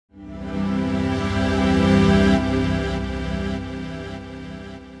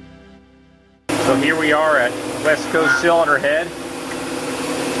So here we are at West Coast Cylinder Head,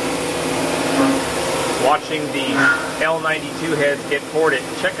 watching the L92 heads get ported.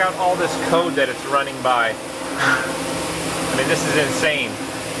 Check out all this code that it's running by. I mean, this is insane.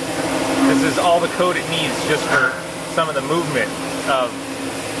 This is all the code it needs just for some of the movement of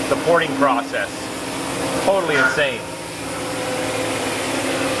the porting process. Totally insane.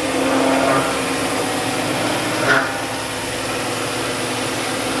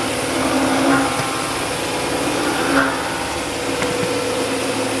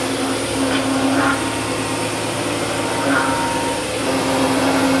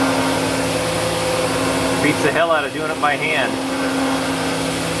 Beats the hell out of doing it by hand.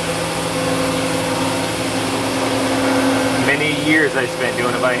 Many years I spent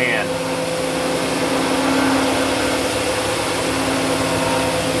doing it by hand.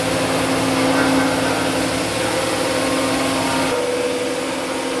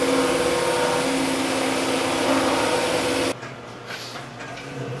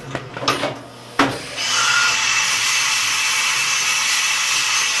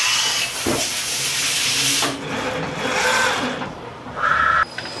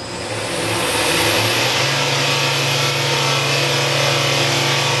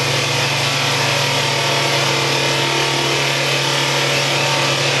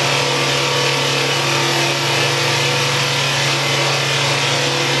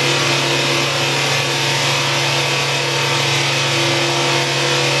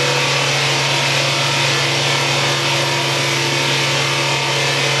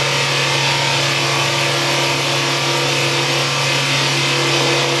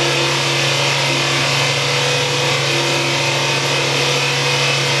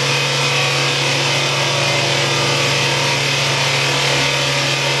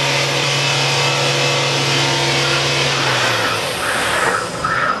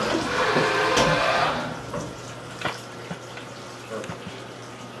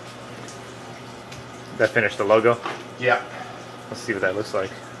 That finished the logo? Yeah. Let's see what that looks like.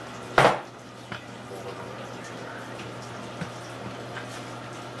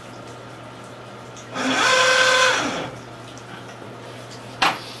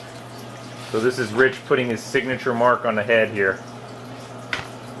 So this is Rich putting his signature mark on the head here.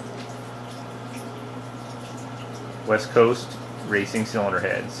 West Coast Racing Cylinder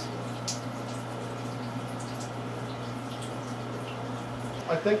Heads.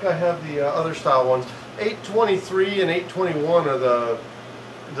 I think I have the other style ones. 823 and 821 are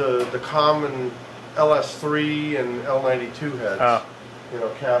the common LS3 and L92 heads. Oh. You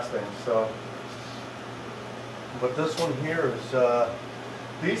know, casting. So, but this one here is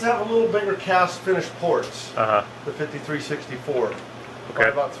these have a little bigger cast finish ports. The 5364. Okay. By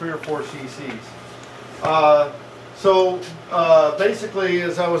about 3 or 4 cc's. So basically,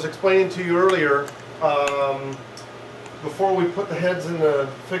 as I was explaining to you earlier, before we put the heads in the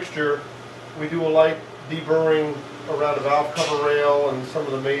fixture, we do a light deburring around the valve cover rail and some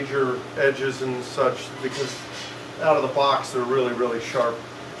of the major edges and such, because out of the box they're really sharp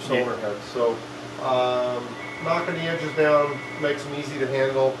cylinder heads. So knocking the edges down makes them easy to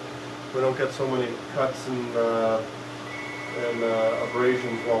handle. We don't get so many cuts and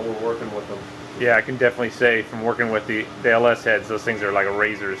abrasions while we're working with them. Yeah, I can definitely say from working with the LS heads, those things are like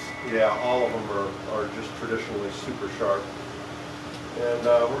razors. Yeah, all of them are just traditionally super sharp. And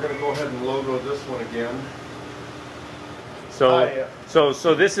we're going to go ahead and logo this one again.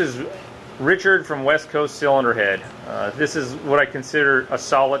 So this is Richard from West Coast Cylinder Head. This is what I consider a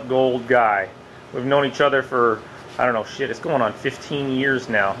solid gold guy. We've known each other for, I don't know, shit, it's going on 15 years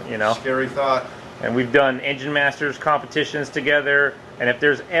now, you know. Scary thought. And we've done Engine Masters competitions together, and if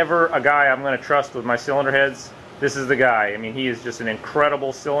there's ever a guy I'm going to trust with my cylinder heads, this is the guy. I mean, he is just an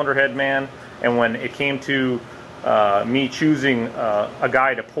incredible cylinder head man, and when it came to me choosing a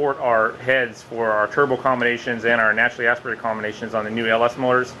guy to port our heads for our turbo combinations and our naturally aspirated combinations on the new LS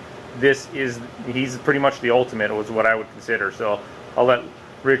motors, he's pretty much the ultimate, was what I would consider. So I'll let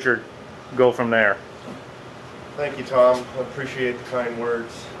Richard go from there. Thank you, Tom. I appreciate the kind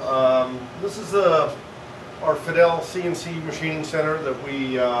words. This is our Fidel CNC machining center that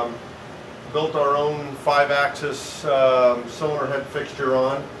we built our own 5-axis cylinder head fixture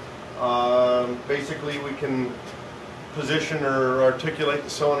on. Basically, we can position or articulate the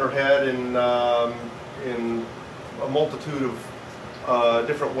cylinder head in a multitude of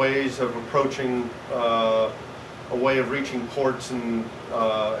different ways of approaching a way of reaching ports and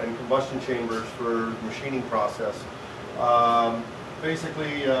combustion chambers for the machining process.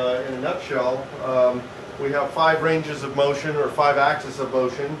 Basically, in a nutshell, we have 5 ranges of motion, or 5 axes of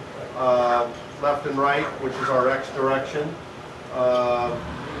motion, left and right, which is our X direction,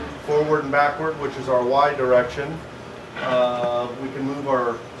 forward and backward, which is our Y direction. We can move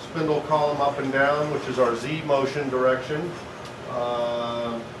our spindle column up and down, which is our Z motion direction.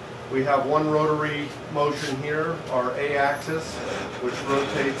 We have one rotary motion here, our A axis, which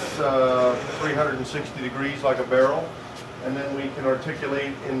rotates 360 degrees like a barrel. And then we can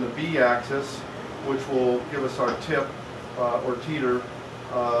articulate in the B axis, which will give us our tip or teeter.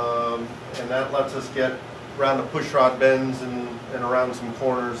 And that lets us get around the pushrod bends and around some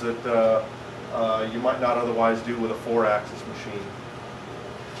corners that you might not otherwise do with a 4-axis machine.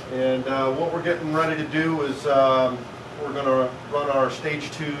 And what we're getting ready to do is we're going to run our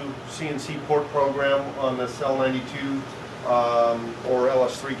Stage 2 CNC port program on this L92 or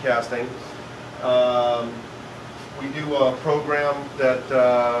LS3 casting. We do a program that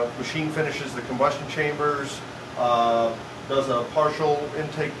machine finishes the combustion chambers, does a partial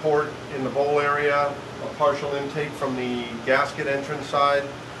intake port in the bowl area, a partial intake from the gasket entrance side.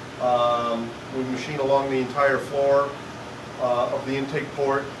 We machine along the entire floor of the intake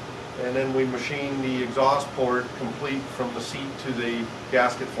port, and then we machine the exhaust port complete from the seat to the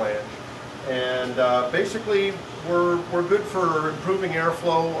gasket flange. And basically we're good for improving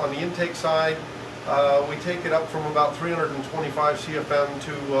airflow on the intake side. We take it up from about 325 CFM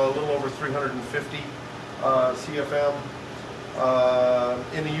to a little over 350 CFM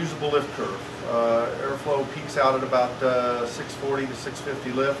in a usable lift curve. Airflow peaks out at about 640 to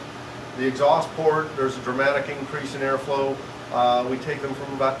 650 lift. The exhaust port, there's a dramatic increase in airflow. We take them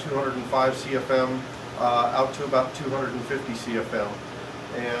from about 205 CFM out to about 250 CFM.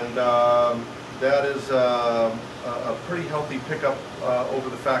 And that is a pretty healthy pickup over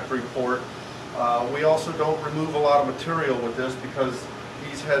the factory port. We also don't remove a lot of material with this because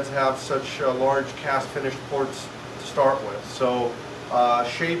these heads have such large cast finished ports to start with. So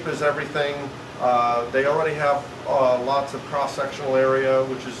shape is everything. They already have lots of cross-sectional area,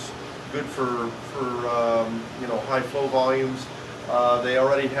 which is good for you know, high flow volumes. They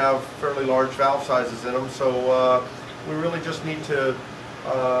already have fairly large valve sizes in them, so we really just need to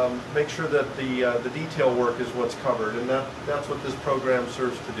make sure that the detail work is what's covered, and that's what this program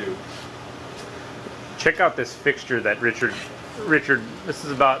serves to do. Check out this fixture that Richard, this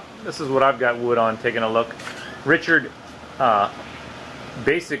is what I've got wood on, taking a look. Richard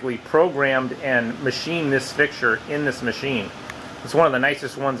basically programmed and machined this fixture in this machine. It's one of the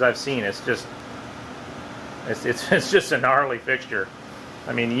nicest ones I've seen. It's just a gnarly fixture.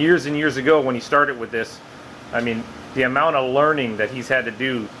 I mean, years and years ago when he started with this, I mean, the amount of learning that he's had to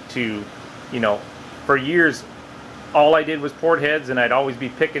do to, you know, for years, all I did was port heads, and I'd always be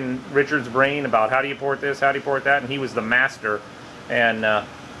picking Richard's brain about how do you port this, how do you port that, and he was the master. And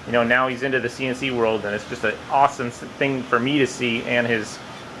you know, now he's into the CNC world, and it's just an awesome thing for me to see. And his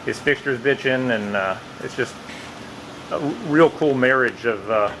fixtures bitching, and it's just a real cool marriage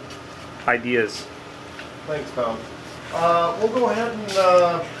of ideas. Thanks, Tom. We'll go ahead and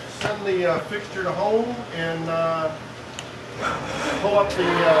send the fixture to home and pull up the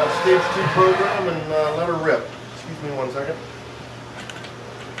Stage 2 program and let her rip. Excuse me 1 second.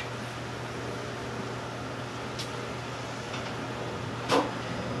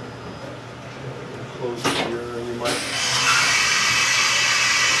 Close it here, and you might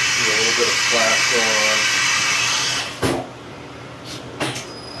see a little bit of splash going on.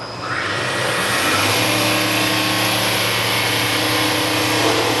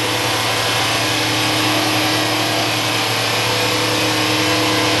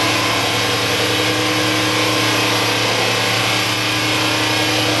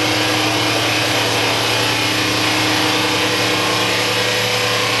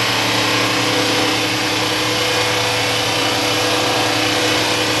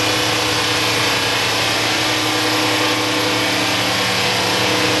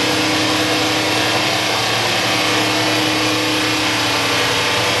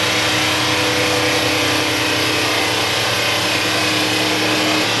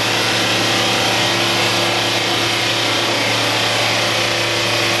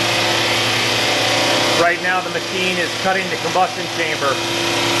 Right now the machine is cutting the combustion chamber.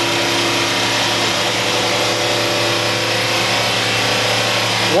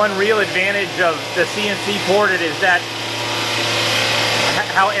 One real advantage of the CNC ported is that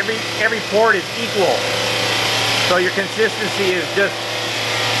how every port is equal. So your consistency is just,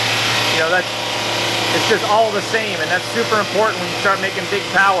 you know, it's just all the same, and that's super important when you start making big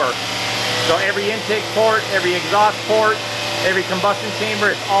power. So every intake port, every exhaust port, every combustion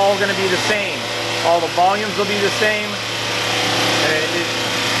chamber, it's all going to be the same. All the volumes will be the same. And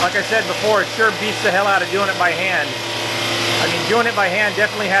like I said before, it sure beats the hell out of doing it by hand. I mean, doing it by hand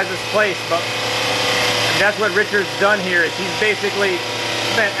definitely has its place, but that's what Richard's done here. Is he's basically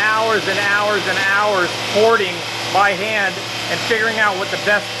spent hours and hours and hours porting by hand and figuring out what the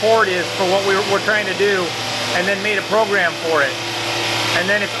best port is for what we're trying to do, and then made a program for it. And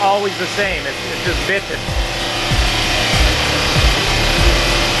then it's always the same. It's just bitching.